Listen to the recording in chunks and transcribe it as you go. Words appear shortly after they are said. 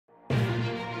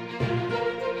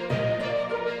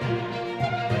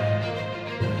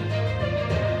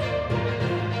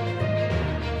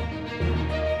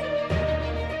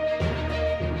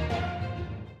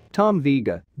Tom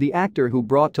Veiga, the actor who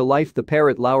brought to life the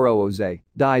parrot Louro José,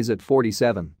 dies at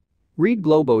 47. Rede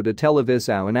Globo de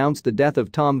Televisão announced the death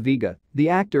of Tom Veiga, the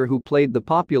actor who played the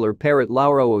popular parrot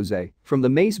Louro José, from the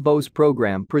Mais Você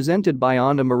program presented by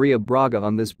Ana Maria Braga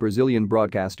on this Brazilian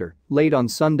broadcaster, late on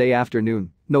Sunday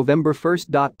afternoon, November 1.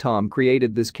 Tom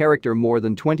created this character more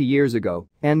than 20 years ago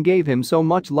and gave him so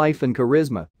much life and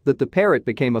charisma that the parrot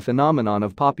became a phenomenon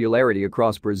of popularity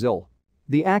across Brazil.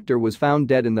 The actor was found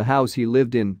dead in the house he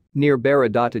lived in, near Barra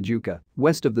da TTijuca,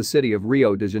 west of the city of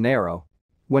Rio de Janeiro.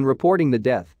 When reporting the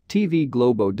death, TV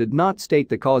Globo did not state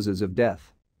the causes of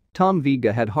death. Tom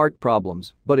Veiga had heart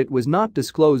problems, but it was not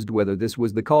disclosed whether this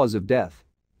was the cause of death.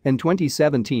 In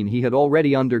 2017 he had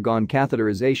already undergone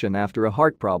catheterization after a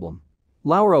heart problem.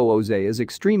 Louro José is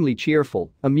extremely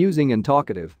cheerful, amusing and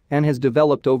talkative, and has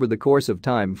developed over the course of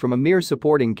time from a mere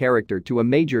supporting character to a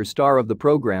major star of the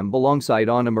program alongside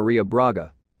Ana Maria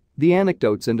Braga. The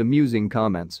anecdotes and amusing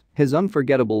comments, his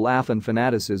unforgettable laugh and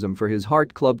fanaticism for his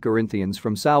heart club Corinthians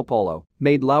from Sao Paulo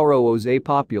made Louro José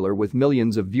popular with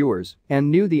millions of viewers and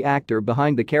knew the actor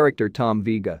behind the character Tom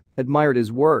Veiga, admired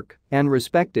his work, and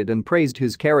respected and praised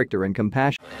his character and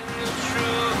compassion.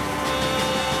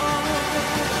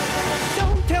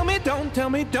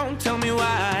 Don't tell me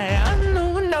why. I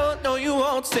know you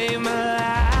won't save my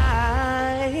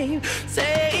life.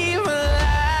 Save my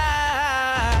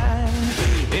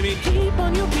life. Baby, keep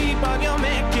on your